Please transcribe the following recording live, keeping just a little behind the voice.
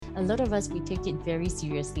a lot of us, we take it very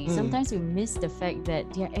seriously. Sometimes we miss the fact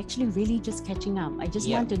that they're actually really just catching up. I just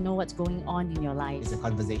want to know what's going on in your life. It's a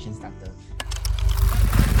conversation starter.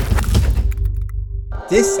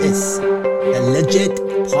 This is the Legit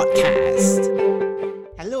Podcast.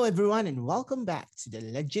 Hello, everyone, and welcome back to the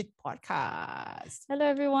Legit Podcast. Hello,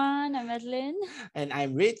 everyone. I'm Adeline. And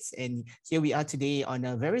I'm Ridtz, and here we are today on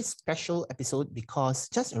a very special episode because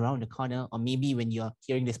just around the corner, or maybe when you're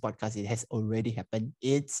hearing this podcast, it has already happened.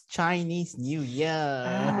 It's Chinese New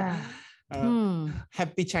Year.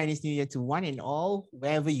 Happy Chinese New Year to one and all.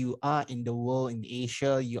 Wherever you are in the world, in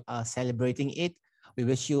Asia, you are celebrating it. We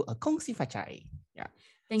wish you a Kong Si Fa Chai. Yeah.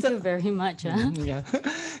 Thank you very much. Yeah.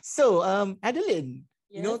 So, Adeline,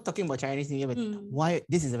 Yes. talking about Chinese New Year, but why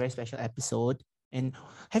this is a very special episode. And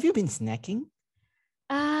have you been snacking?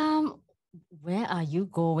 Where are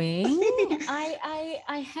you going?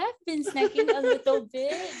 I have been snacking a little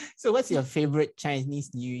bit. So what's your favorite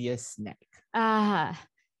Chinese New Year snack? I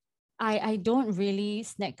don't really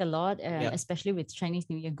snack a lot, especially with Chinese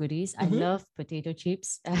New Year goodies. I love potato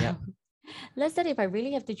chips. Let's say if I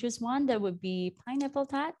really have to choose one, that would be pineapple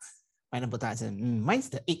tarts. Pineapple tarts. Mine's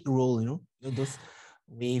the egg roll, those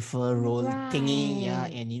wafer roll thingy. Yeah,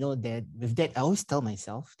 and that with that, I always tell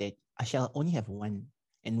myself that I shall only have one.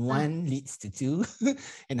 And one leads to two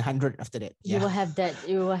and 100 after that. Yeah.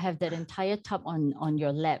 You will have that entire tub on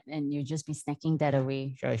your lap and you just be snacking that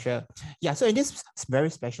away. Sure. Yeah, so in this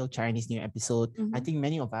very special Chinese New Year episode, I think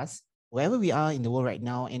many of us, wherever we are in the world right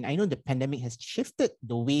now, and I know the pandemic has shifted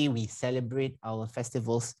the way we celebrate our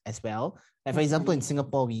festivals as well. Like for example, in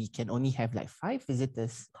Singapore, we can only have like 5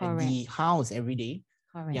 visitors at the house every day.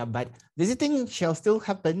 Correct. Yeah, but visiting shall still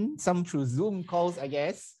happen, some through Zoom calls, I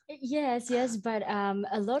guess. Yes, but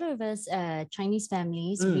a lot of us Chinese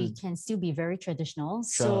families, we can still be very traditional.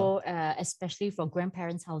 Sure. So especially for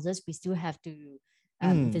grandparents' houses, we still have to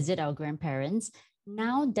visit our grandparents.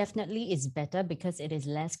 Now, definitely it's better because it is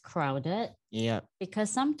less crowded. Yeah.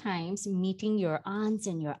 Because sometimes meeting your aunts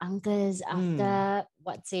and your uncles after,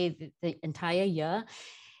 the entire year,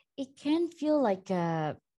 it can feel like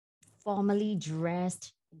a formally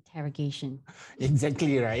dressed interrogation.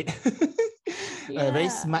 Exactly right. A very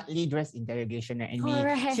smartly dressed interrogation, and we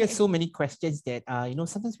hear so many questions that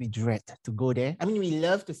sometimes we dread to go there. I mean, we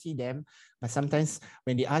love to see them, but sometimes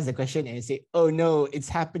when they ask the question and say, "Oh no, it's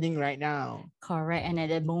happening right now." Correct, and at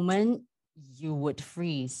that moment you would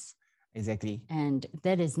freeze. Exactly, and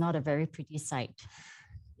that is not a very pretty sight.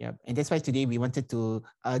 Yeah, and that's why today we wanted to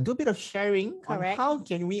do a bit of sharing on how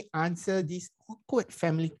can we answer these awkward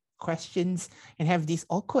family questions and have these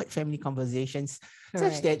awkward family conversations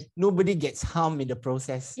such that nobody gets harmed in the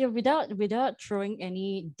process. Yeah, without throwing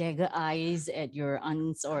any dagger eyes at your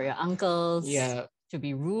aunts or your uncles. Yeah. To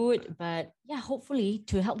be rude, but hopefully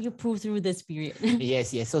to help you pull through this period.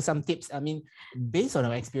 Yes. So some tips, I mean, based on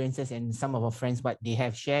our experiences and some of our friends, what they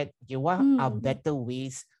have shared, what are better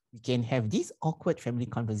ways we can have these awkward family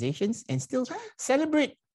conversations and still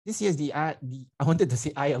celebrate this year's I wanted to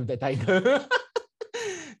say Eye of the Tiger.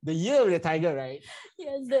 The Year of the Tiger, right?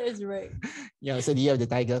 Yes, that is right. Yeah, so the Year of the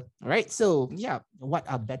Tiger. All right. So what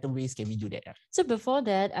are better ways can we do that? So before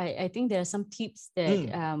that, I think there are some tips that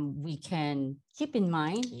we can keep in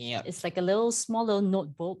mind. Yeah. It's like a small little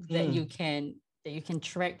notebook that you can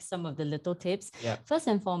track some of the little tips. Yeah. First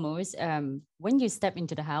and foremost, when you step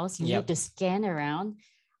into the house, you need to scan around,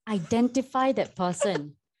 identify that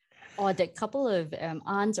person. Or that couple of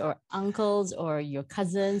aunts or uncles or your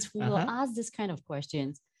cousins who will ask this kind of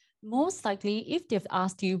questions. Most likely, if they've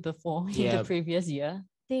asked you before in the previous year,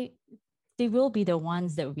 they will be the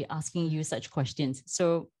ones that will be asking you such questions.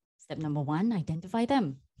 So step number 1, identify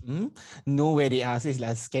them. Know where they are. So it's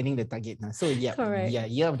like scanning the target. So Correct.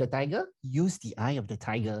 Year of the Tiger, use the Eye of the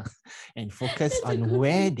Tiger and focus on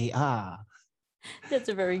where they are. That's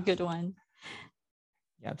a very good one.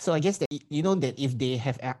 Yeah, so I guess that that if they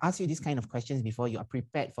have asked you these kind of questions before, you are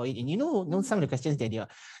prepared for it, and know some of the questions that you're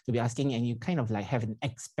to be asking, and you kind of like have an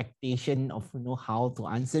expectation of how to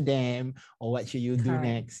answer them or what should you do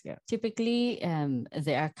next. Yeah. Typically,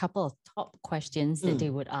 there are a couple of top questions that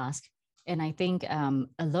they would ask, and I think a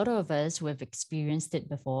lot of us who have experienced it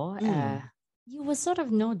before, you will sort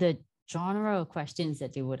of know the genre of questions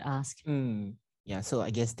that they would ask. Yeah, so I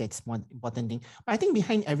guess that's one important thing. But I think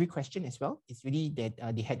behind every question as well, it's really that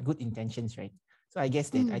they had good intentions, right? So I guess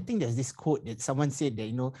that I think there's this quote that someone said that,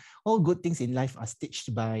 all good things in life are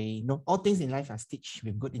stitched by, all things in life are stitched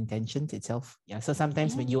with good intentions itself. Yeah, so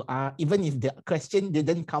sometimes when you are, even if the question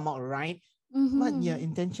didn't come out right, but your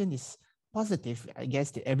intention is positive. I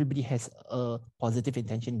guess that everybody has a positive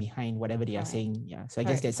intention behind whatever they are saying. Yeah. So I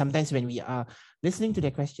guess that sometimes when we are listening to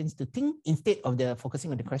their questions, to think instead of the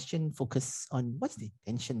focusing on the question, focus on what's the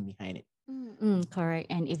intention behind it. Correct.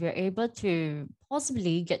 And if you're able to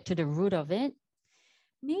possibly get to the root of it,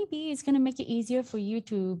 maybe it's going to make it easier for you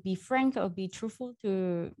to be frank or be truthful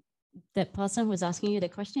to that person who's asking you the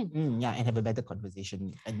question. Yeah, and have a better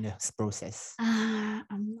conversation in this process.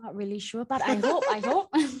 I'm not really sure, but I hope.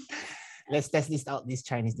 Let's test this out this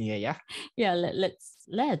Chinese New Year, yeah? Yeah,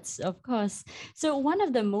 let's, of course. So one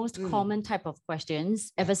of the most common type of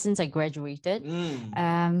questions ever since I graduated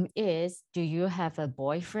is, do you have a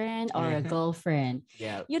boyfriend or a girlfriend?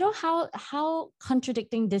 Yeah. You know how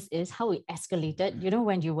contradicting this is, how it escalated, you know,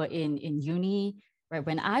 when you were in uni. Right,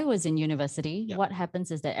 when I was in university, what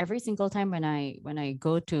happens is that every single time when I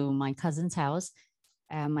go to my cousin's house,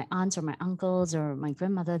 my aunts or my uncles or my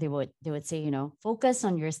grandmother, they would say, you know, focus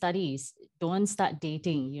on your studies. Don't start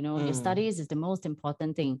dating. You know, your studies is the most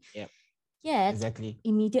important thing. Yeah. Yet, exactly.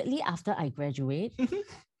 Immediately after I graduate,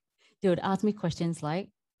 they would ask me questions like,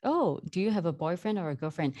 "Oh, do you have a boyfriend or a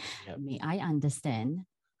girlfriend?" Yep. May I understand?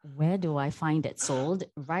 Where do I find that sold?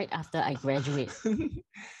 Right after I graduate.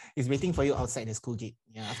 He's waiting for you outside the school gate.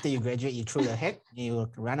 Yeah, after you graduate, you throw your hat, you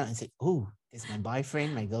run out and say, "Oh, this is my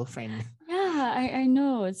boyfriend, my girlfriend." Yeah, I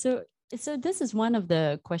know. So this is one of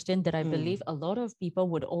the questions that I believe a lot of people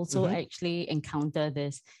would also actually encounter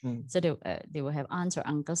this. So they will have aunts or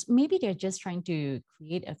uncles. Maybe they're just trying to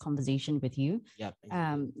create a conversation with you. Yep.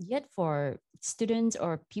 Exactly. Yet for students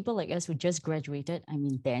or people like us who just graduated, I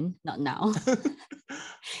mean then, not now,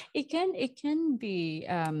 it can be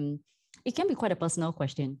quite a personal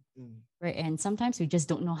question, right? And sometimes we just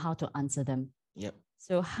don't know how to answer them. Yep.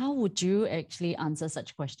 So how would you actually answer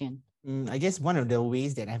such question? I guess one of the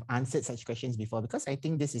ways that I've answered such questions before, because I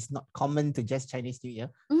think this is not common to just Chinese New Year.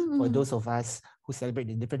 For those of us who celebrate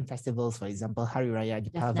the different festivals, for example, Hari Raya,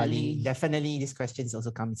 Deepavali, definitely this question also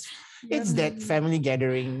comes. It's that family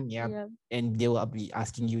gathering, and they will be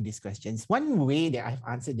asking you these questions. One way that I've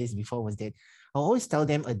answered this before was that I'll always tell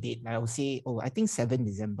them a date. I will say, "Oh, I think 7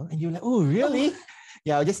 December." And you're like, "Oh, really?"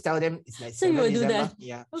 Yeah, I'll just tell them it's like So 7 you will do December. that?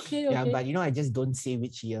 Yeah. Okay. Yeah, but I just don't say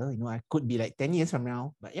which year. I could be like 10 years from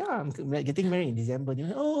now. But yeah, I'm getting married in December. You're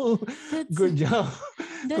like, "Oh, good job.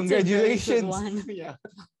 Congratulations." Yeah.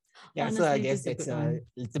 Yeah, Honestly, so I guess that's a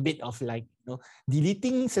little bit of like,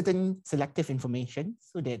 deleting certain selective information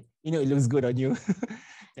so that, it looks good on you.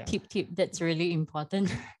 Tip. That's really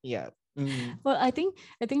important. Yeah. Well, I think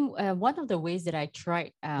one of the ways that I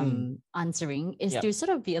tried answering is to sort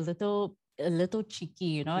of be a little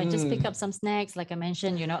cheeky, I just pick up some snacks, like I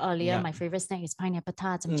mentioned, earlier. My favorite snack is pineapple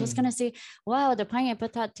tarts. I'm just gonna say, wow, the pineapple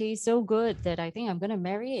tart tastes so good that I think I'm gonna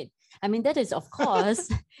marry it. I mean, that is, of course,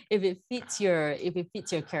 if it fits your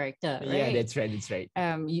character, right? Yeah, that's right.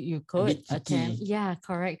 You could attempt. Yeah,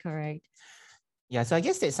 correct. Yeah, so I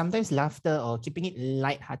guess that sometimes laughter or keeping it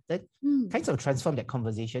lighthearted kinds of transform that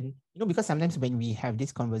conversation. Because sometimes when we have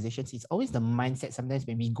these conversations, it's always the mindset. Sometimes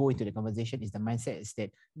when we go into the conversation, is the mindset is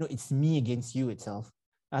that it's me against you itself.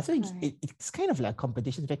 So it's kind of like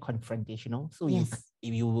competition, very confrontational. So if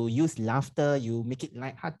you will use laughter, you make it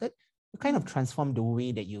lighthearted, you kind of transform the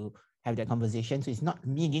way that you have that conversation. So it's not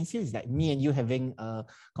me against you, it's like me and you having a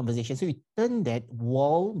conversation. So you turn that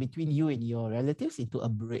wall between you and your relatives into a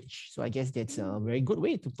bridge. So I guess that's a very good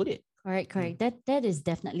way to put it. Correct. That is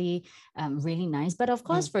definitely really nice. But of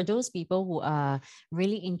course, for those people who are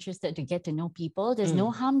really interested to get to know people, there's no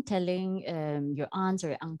harm telling your aunts or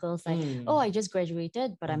your uncles like, "Oh, I just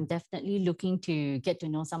graduated, but I'm definitely looking to get to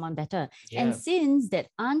know someone better." Yeah. And since that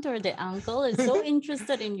aunt or the uncle is so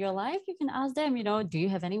interested in your life, you can ask them, "Do you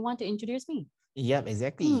have anyone to introduce me?" Yep,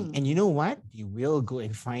 exactly. And you know what? They will go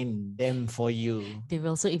and find them for you. They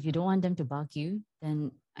will. So if you don't want them to bug you, then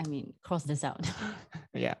cross this out.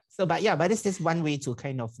 Yeah. But it's just one way to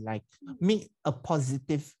kind of like make a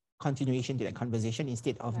positive continuation to that conversation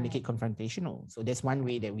instead of make it confrontational. So that's one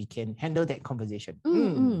way that we can handle that conversation.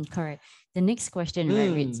 Correct. The next question,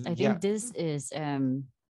 right, Ritz? I think this is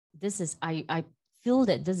I feel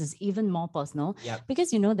that this is even more personal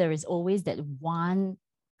because there is always that one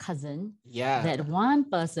cousin, that one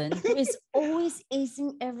person who is always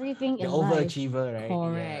acing everything in life. The overachiever, right?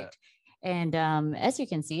 Correct. And as you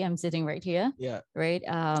can see, I'm sitting right here. Yeah. Right.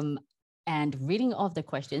 And reading off the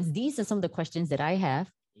questions, these are some of the questions that I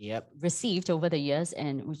have received over the years,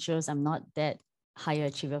 and which shows I'm not that higher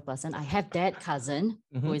achiever person. I have that cousin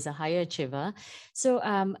who is a higher achiever. So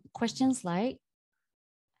questions like,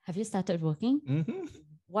 have you started working?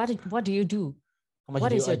 What do you do?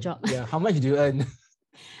 What is your job? Yeah. How much do you earn?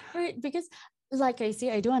 Right, because Like I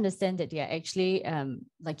say, I do understand that they are actually,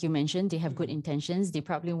 like you mentioned, they have good intentions. They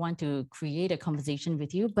probably want to create a conversation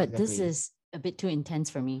with you, but this Exactly. is a bit too intense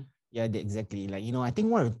for me. Yeah, exactly. Like, I think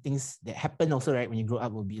one of the things that happen also, right, when you grow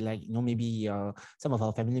up will be like, maybe some of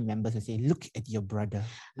our family members will say, look at your brother,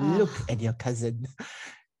 look at your cousin.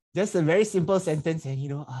 Just a very simple sentence,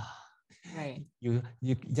 and Right. you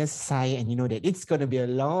just sigh, and you know that it's gonna be a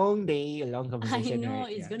long day, a long conversation. I know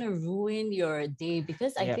right? it's gonna ruin your day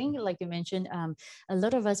because I Yep. think, like you mentioned, a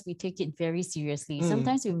lot of us we take it very seriously. Mm.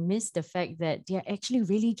 Sometimes we miss the fact that they're actually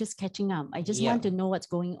really just catching up. I just want Yeah. to know what's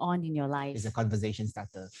going on in your life. It's a conversation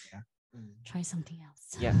starter. Yeah. Try something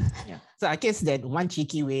else. Yeah. So I guess that one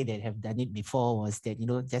cheeky way that have done it before was that,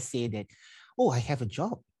 just say that, oh, I have a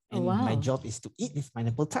job, and my job is to eat this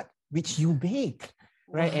pineapple tart, which you bake.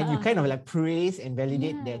 Right. And you kind of like praise and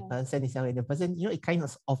validate that person itself. And the person, it kind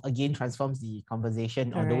of again transforms the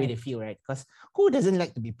conversation or the way they feel, right? Because who doesn't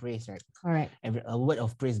like to be praised, right? Correct. A word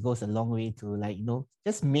of praise goes a long way to like,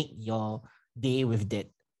 just make your day with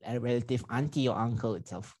that relative auntie or uncle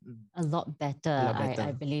itself. A lot better.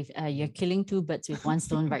 I believe you're killing two birds with one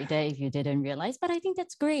stone right there if you didn't realize, but I think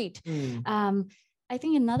that's great. I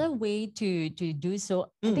think another way to do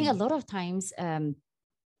so, I think a lot of times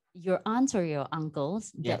your aunts or your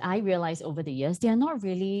uncles that I realized over the years, they are not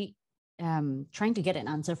really trying to get an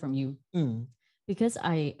answer from you. Because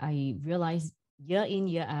I realized year in,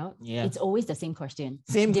 year out, it's always the same question.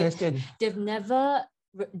 Question.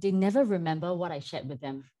 They never remember what I shared with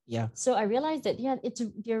them. Yeah. So I realized that,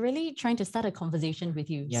 they're really trying to start a conversation with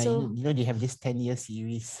you. Yeah, so, they have this 10-year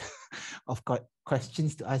series of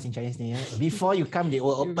questions to ask in Chinese New Year. Before you come, they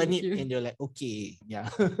will open it and they're like, okay, yeah.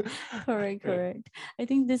 Correct. I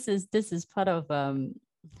think this is part of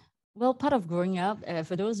part of growing up.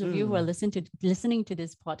 For those of you who are listening to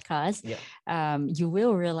this podcast, you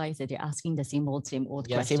will realize that you're asking the same old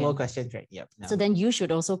questions. Same old questions, right? Yep. So then you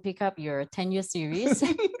should also pick up your 10-year series.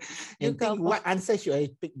 and think what answer should I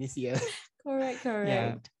pick this year? Correct.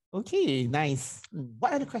 Yeah. Okay, nice.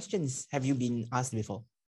 What other questions have you been asked before?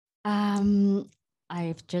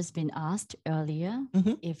 I've just been asked earlier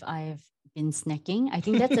if I've been snacking. I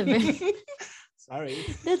think that's a very sorry.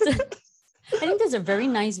 I think that's a very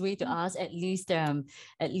nice way to ask. At least I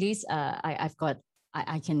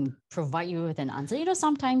can provide you with an answer.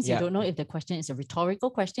 Sometimes you don't know if the question is a rhetorical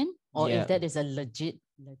question or if that is a legit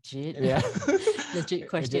legit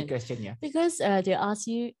question. Legit question, yeah. Because they ask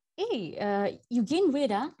you, hey, you gain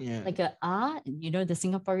weight, like the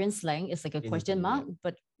Singaporean slang is like a question mark,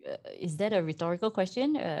 but is that a rhetorical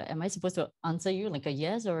question? Am I supposed to answer you like a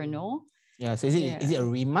yes or a no? Yeah. So is it a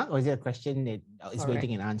remark or is it a question that is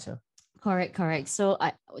waiting an answer? Correct. So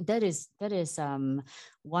that is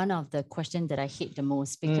one of the questions that I hate the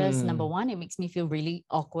most because number one, it makes me feel really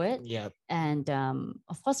awkward. Yeah. And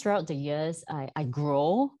of course, throughout the years, I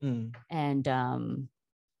grow and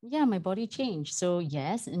my body changed. So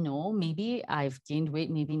yes, no, maybe I've gained weight,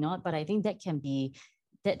 maybe not, but I think that can be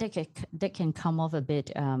that can come off a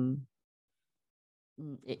bit.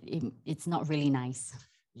 It's not really nice.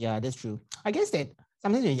 Yeah, that's true. I guess that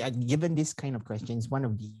sometimes when you're given this kind of questions, one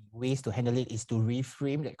of the ways to handle it is to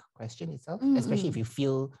reframe that question itself, especially if you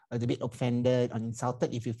feel a bit offended or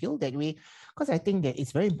insulted, if you feel that way. Because I think that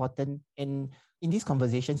it's very important in these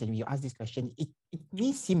conversations, and when you ask this question, it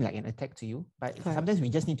may seem like an attack to you, but sometimes we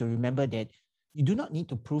just need to remember that you do not need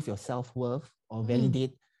to prove your self-worth or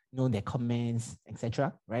validate their comments,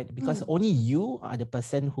 etc. Right? Because only you are the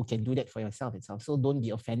person who can do that for yourself itself. So don't be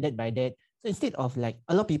offended by that. So instead of like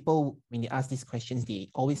a lot of people, when they ask these questions, they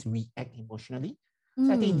always react emotionally.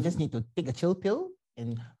 So I think you just need to take a chill pill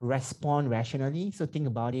and respond rationally. So think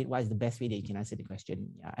about it. What is the best way that you can answer the question?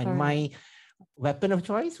 Yeah. And my weapon of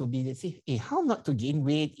choice would be to say, hey, how not to gain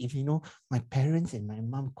weight if my parents and my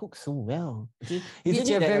mom cook so well? Okay, isn't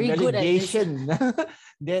it very a validation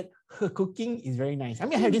that her cooking is very nice? I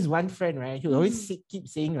mean, I have this one friend, right, who always keep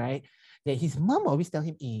saying, right, that his mom always tell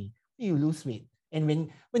him, hey, you lose weight. And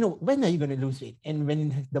when are you going to lose weight? And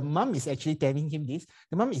when the mom is actually telling him this,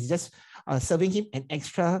 the mom is just serving him an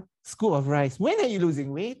extra scoop of rice. When are you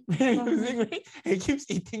losing weight? When are you losing weight? And he keeps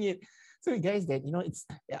eating it. So guys, that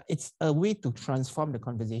it's a way to transform the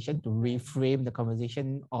conversation, to reframe the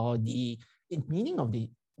conversation or the meaning of the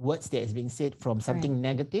words that is being said from something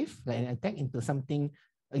negative, like an attack, into something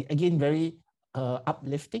again very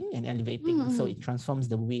uplifting and elevating. So it transforms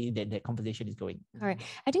the way that conversation is going. Correct.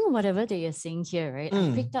 I think whatever that you're saying here, right?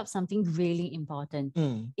 I picked up something really important.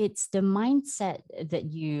 It's the mindset that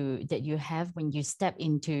you have when you step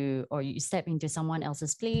into someone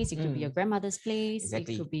else's place. It could be your grandmother's place.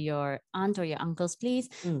 Exactly. It could be your aunt or your uncle's place.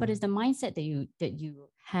 But it's the mindset that you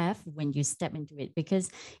have when you step into it. Because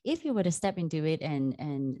if you were to step into it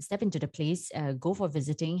and step into the place, go for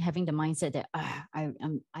visiting, having the mindset that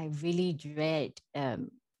I really dread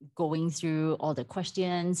going through all the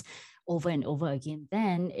questions over and over again,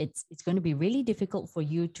 then it's going to be really difficult for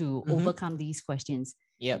you to overcome these questions.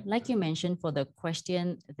 Yep. Like you mentioned, for the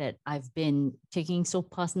question that I've been taking so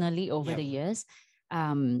personally over the years,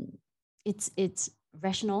 it's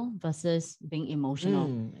rational versus being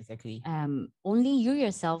emotional. Exactly. Only you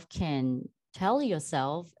yourself can tell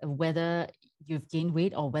yourself whether you've gained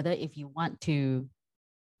weight or whether if you want to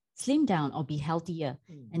slim down or be healthier.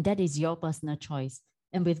 And that is your personal choice.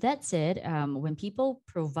 And with that said, when people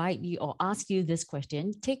provide you or ask you this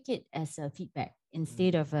question, take it as a feedback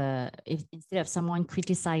instead of someone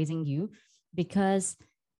criticizing you, because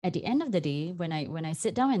at the end of the day, when I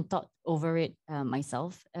sit down and thought over it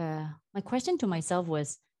myself, my question to myself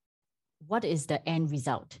was, what is the end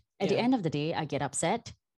result? At the end of the day, I get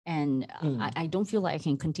upset and I don't feel like I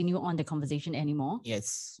can continue on the conversation anymore.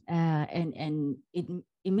 Yes. And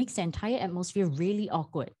it makes the entire atmosphere really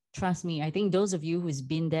awkward. Trust me, I think those of you who's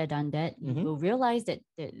been there, done that, you will realize that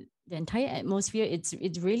the entire atmosphere,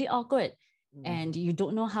 it's really awkward. And you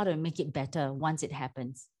don't know how to make it better once it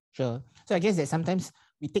happens. Sure. So I guess that sometimes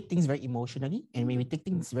we take things very emotionally, and when we take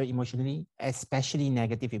things very emotionally, especially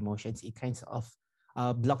negative emotions, it kind of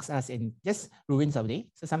blocks us and just ruins our day.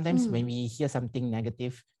 So sometimes when we hear something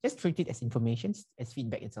negative, just treat it as information, as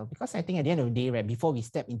feedback itself. Because I think at the end of the day, right, before we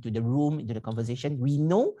step into the room, into the conversation, we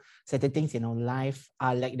know certain things in our life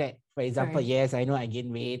are like that. For example, yes, I know I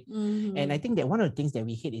gain weight. And I think that one of the things that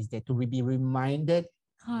we hate is that to be reminded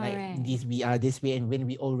like this, we are this way, and when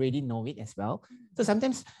we already know it as well. So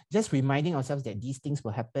sometimes just reminding ourselves that these things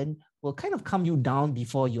will happen will kind of calm you down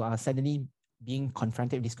before you are suddenly being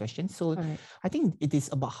confronted with this question. So I think it is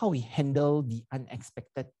about how we handle the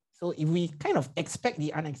unexpected. So if we kind of expect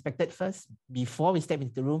the unexpected first before we step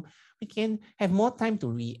into the room, we can have more time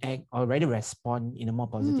to react or rather respond in a more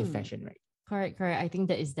positive fashion, right? Correct. I think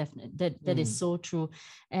that is definite. That is so true.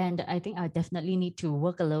 And I think I definitely need to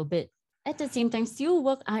work a little bit. At the same time, still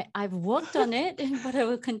work. I've worked on it, but I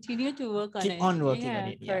will continue to work on it. Keep on working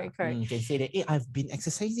on it. Correct. You can say that, hey, I've been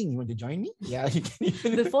exercising. You want to join me? Yeah, you can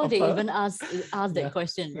even before they even ask that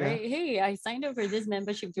question, right? Hey, I signed up for this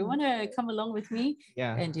membership. Do you want to come along with me?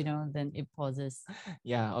 Yeah. And then it pauses.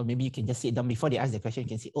 Yeah, or maybe you can just sit down before they ask the question. You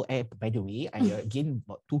can say, oh, by the way, I gained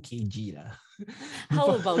about 2 kg lah.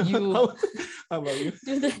 How about you? How about you?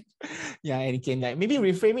 Yeah, and you can like maybe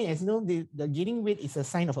reframe it as, the gaining weight is a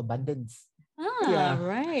sign of abundance.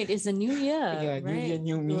 Right. It's a new year. Yeah, right? new year,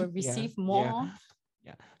 new me. You'll receive more.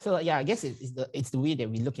 Yeah. So I guess it's the way that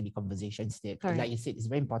we look at the conversations that, like you said, it's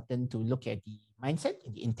very important to look at the mindset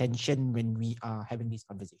and the intention when we are having these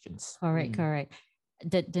conversations. Correct.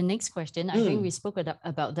 The next question, I think we spoke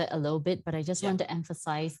about that a little bit, but I just want to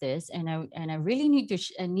emphasize this, and I really need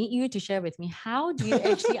you to share with me, how do you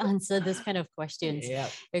actually answer this kind of questions?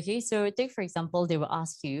 Okay, so take for example, they will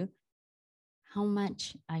ask you, how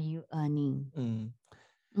much are you earning?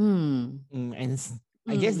 And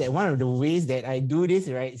I guess that one of the ways that I do this,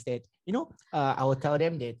 right, is that, I will tell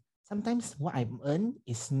them that sometimes what I earn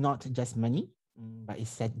is not just money, but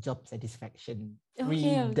it's job satisfaction,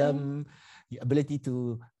 freedom, the ability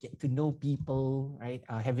to get to know people, right?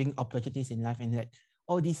 Having opportunities in life, and that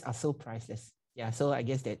all these are so priceless. Yeah, so I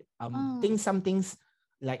guess that some things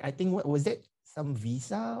like, I think, what was that? Some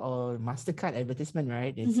Visa or MasterCard advertisement,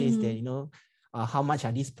 right? That says that, how much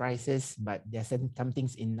are these prices, but there are some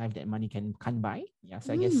things in life that money can't buy. Yeah,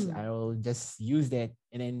 so I guess I'll just use that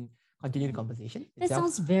and then continue the conversation. That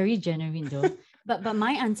sounds very genuine though. but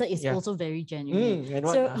my answer is also very genuine. And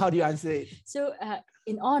how do you answer it? So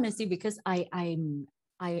in honesty, because I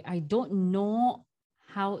don't know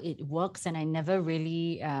how it works, and I never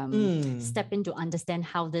really step in to understand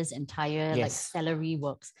how this entire like salary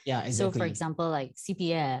works. Yeah, exactly. So for example, like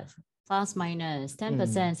CPF, plus minus 10%,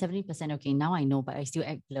 70%. Okay, now I know, but I still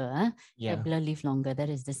act blur. Act blur, live longer. That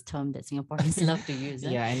is this term that Singaporeans love to use.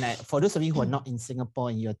 Yeah, and for those of you who are not in Singapore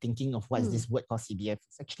and you're thinking of what is this word called CPF,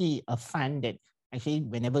 it's actually a fund that actually,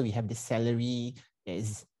 whenever we have this salary that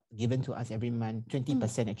is given to us every month,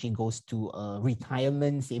 20% actually goes to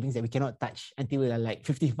retirement savings that we cannot touch until we are like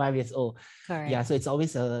 55 years old. Correct. Yeah, so it's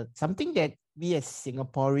always something that we as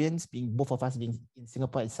Singaporeans, both of us being in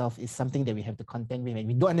Singapore itself, is something that we have to contend with, and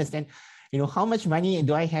we don't understand, how much money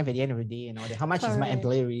do I have at the end of the day, and all that. How much is my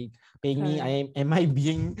employer paying me? Am I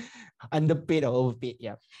being underpaid or overpaid?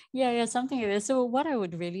 Yeah, something like that. So what I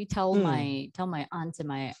would really tell my aunts and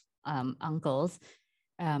my uncles,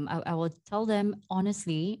 I will tell them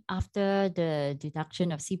honestly, after the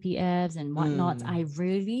deduction of CPFs and whatnot, I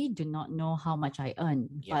really do not know how much I earn.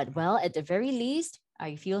 Yeah. But well, at the very least,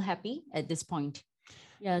 I feel happy at this point.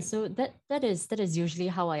 Yeah, so that is usually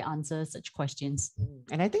how I answer such questions.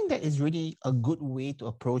 And I think that is really a good way to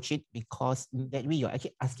approach it, because that way you're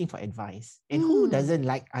actually asking for advice. And who doesn't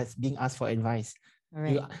like us being asked for advice?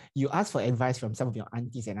 Right. You ask for advice from some of your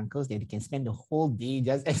aunties and uncles that they can spend the whole day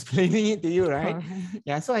just explaining it to you, right? Correct.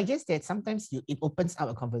 Yeah. So I guess that sometimes it opens up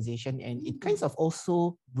a conversation, and it kind of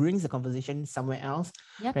also brings the conversation somewhere else,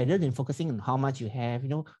 Yep. rather than focusing on how much you have,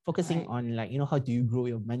 focusing Right. on, like, how do you grow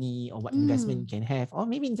your money, or what investment you can have, or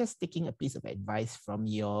maybe just taking a piece of advice from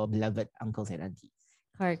your beloved uncles and aunties.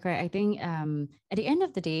 Correct. I think at the end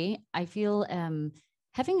of the day, I feel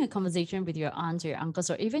having a conversation with your aunts or your uncles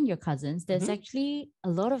or even your cousins, there's actually a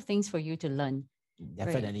lot of things for you to learn.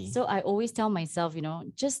 Definitely. Right? So I always tell myself,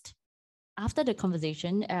 just after the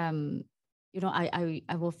conversation,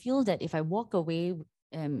 I will feel that if I walk away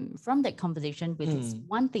from that conversation with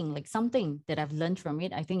one thing, like something that I've learned from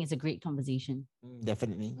it, I think it's a great conversation.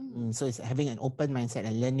 Definitely. So it's having an open mindset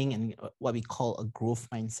and learning, and what we call a growth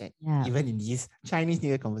mindset, even in these Chinese New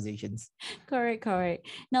Year conversations. Correct.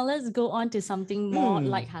 Now let's go on to something more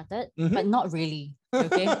lighthearted, but not really.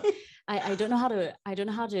 Okay. I don't know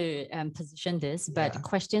how to position this, but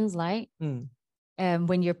questions like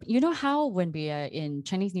when when we are in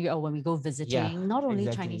Chinese New Year or when we go visiting, not only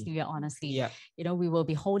Chinese New Year, honestly, we will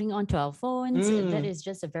be holding on to our phones. That is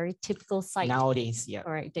just a very typical sight nowadays.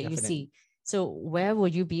 Correct, that you see. So where will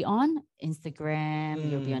you be on? Instagram,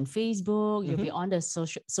 you'll be on Facebook, you'll be on the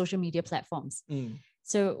social media platforms.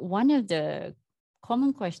 So one of the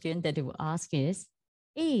common questions that they will ask is,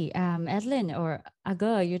 hey, Adeline or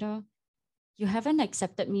Aga, you haven't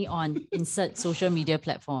accepted me on insert social media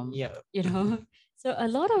platform. So a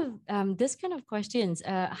lot of this kind of questions,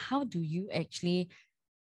 how do you actually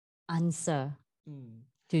answer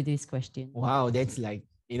to this question? Wow, that's like,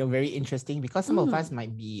 very interesting, because some of us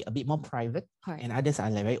might be a bit more private, and others are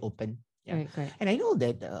like very open. Yeah. Correct. And I know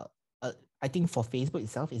that I think for Facebook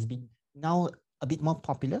itself, it's been now a bit more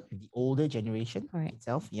popular with the older generation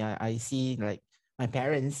itself. Yeah, I see like my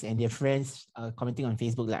parents and their friends commenting on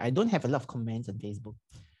Facebook. Like, I don't have a lot of comments on Facebook,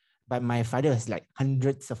 but my father has like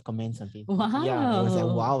hundreds of comments on Facebook. Wow. Yeah, I was like,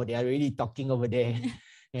 wow, they are really talking over there.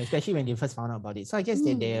 Yeah, especially when they first found out about it. So I guess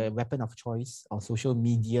that their weapon of choice or social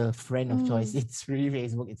media friend of choice, it's really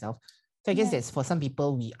Facebook itself. So I guess that's for some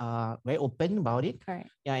people, we are very open about it. Correct.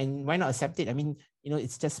 Yeah, and why not accept it? I mean,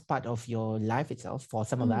 it's just part of your life itself for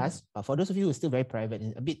some of us. But for those of you who are still very private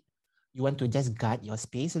and a bit, you want to just guard your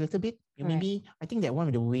space a little bit. Maybe I think that one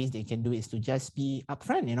of the ways that you can do is to just be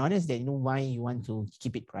upfront and honest that why you want to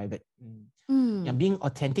keep it private. Yeah, being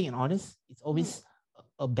authentic and honest, it's always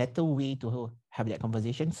a better way to have that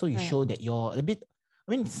conversation. So you show that you're a bit,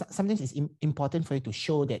 I mean, sometimes it's important for you to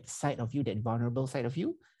show that side of you, that vulnerable side of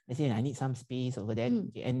you. Let's say I need some space over there.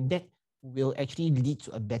 And that will actually lead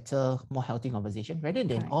to a better, more healthy conversation, rather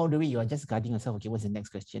than all the way you are just guarding yourself. Okay, what's the next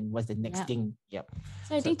question? What's the next thing? Yep.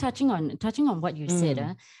 So I think touching on what you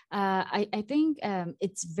said, I think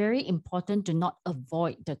it's very important to not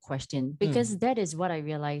avoid the question, because that is what I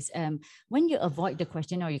realize. When you avoid the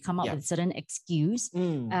question or you come up with a certain excuse,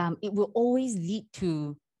 it will always lead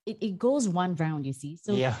to it goes one round, you see.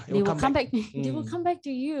 So they will come back. They will come back to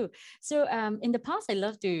you. So in the past, I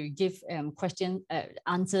love to give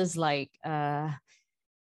answers like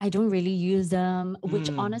I don't really use them, which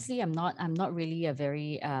honestly I'm not really a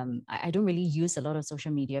very I don't really use a lot of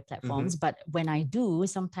social media platforms. But when I do,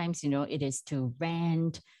 sometimes it is to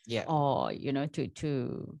rant or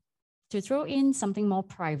to throw in something more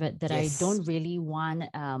private that I don't really want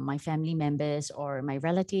my family members or my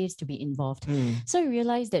relatives to be involved. So I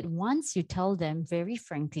realized that once you tell them very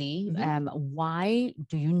frankly, why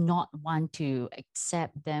do you not want to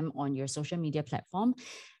accept them on your social media platform?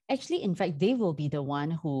 Actually, in fact, they will be the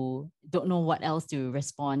one who don't know what else to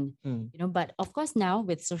respond. But of course, now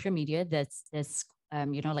with social media, there's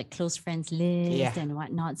like close friends list and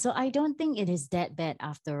whatnot. So I don't think it is that bad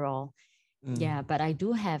after all. Yeah, but I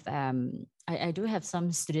do have I do have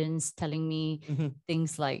some students telling me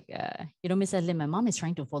things like Miss Adeline, my mom is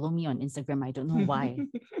trying to follow me on Instagram. I don't know why.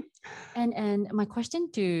 and my question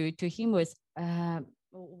to him was,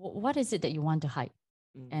 what is it that you want to hide?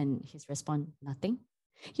 And his response, nothing.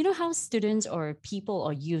 You know how students or people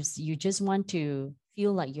or youths, you just want to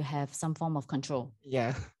feel like you have some form of control.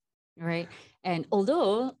 Yeah. Right. And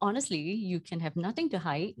although honestly, you can have nothing to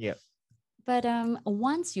hide. Yeah. But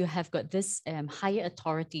once you have got this higher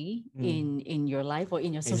authority in your life or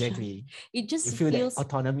in your social, Exactly. it just You feel feels that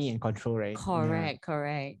autonomy and control, right? correct.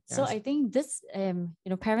 So Yes. I think this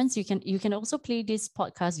parents, you can also play this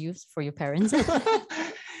podcast use for your parents.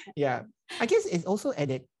 Yeah. I guess it's also at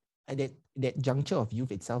that juncture of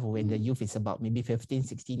youth itself, when the youth is about maybe 15,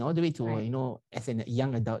 16, all the way to, Right. as a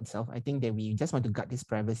young adult itself. I think that we just want to guard this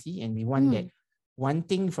privacy, and we want that. One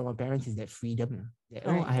thing from our parents is that freedom. That,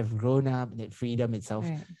 Right. I have grown up, that freedom itself.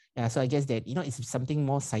 Right. Yeah. So I guess that, it's something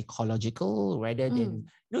more psychological rather than,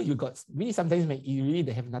 you got really sometimes when you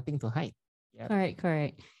really have nothing to hide. Yeah.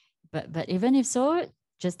 Correct. But even if so,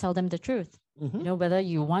 just tell them the truth. Whether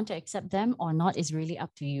you want to accept them or not is really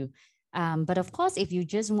up to you. But of course, if you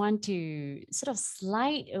just want to sort of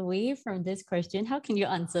slide away from this question, how can you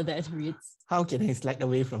answer that, Ritz? How can I slide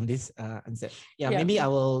away from this answer? Yeah, maybe I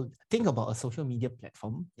will think about a social media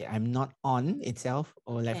platform that I'm not on itself.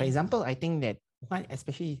 Or like, for example, I think that one,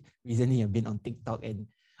 especially recently, I've been on TikTok, and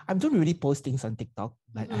I don't really post things on TikTok,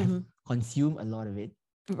 but I've consumed a lot of it.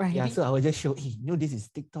 Right. Yeah, so I will just show, hey, this is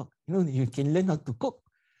TikTok. You can learn how to cook,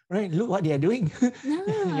 right? Look what they are doing.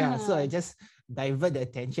 Yeah, so I just divert the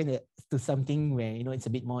attention to something where, it's a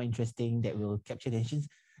bit more interesting, that will capture attention.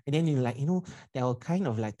 And then they'll kind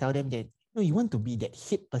of like tell them that, you want to be that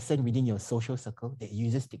hit person within your social circle that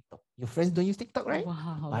uses TikTok. Your friends don't use TikTok, right?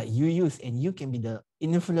 Wow. But you use, and you can be the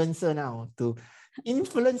influencer now to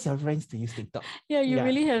influence your friends to use TikTok. Yeah, you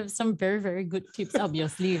really have some very, very good tips up your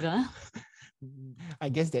sleeve, huh? I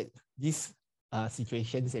guess that these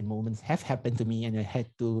situations and moments have happened to me, and I had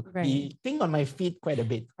to think on my feet quite a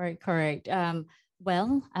bit. Correct.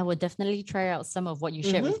 Well, I will definitely try out some of what you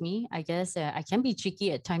shared with me. I guess I can be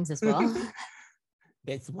cheeky at times as well.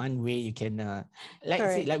 That's one way you can,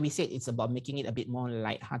 like we said, it's about making it a bit more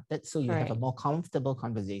lighthearted, so you have a more comfortable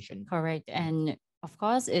conversation. Correct. And of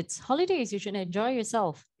course, it's holidays. You should enjoy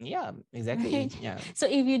yourself. Yeah, exactly. Right? Yeah. So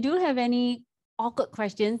if you do have any awkward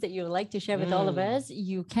questions that you would like to share with all of us,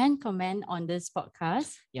 you can comment on this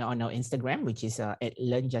podcast. Yeah, on our Instagram, which is at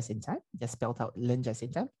Learn Just in Time, just spelled out Learn Just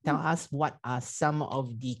in Time. Tell us what are some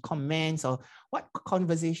of the comments, or what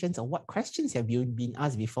conversations, or what questions have you been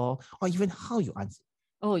asked before, or even how you answer.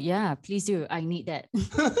 Oh yeah, please do. I need that.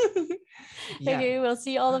 Okay, we'll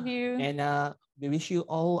see all of you. And we wish you,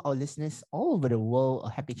 all our listeners all over the world,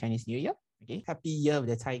 a happy Chinese New Year. Okay, happy year of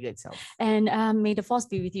the tiger itself. And may the force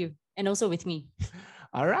be with you, and also with me.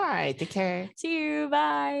 All right, take care. See you.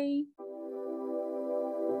 Bye.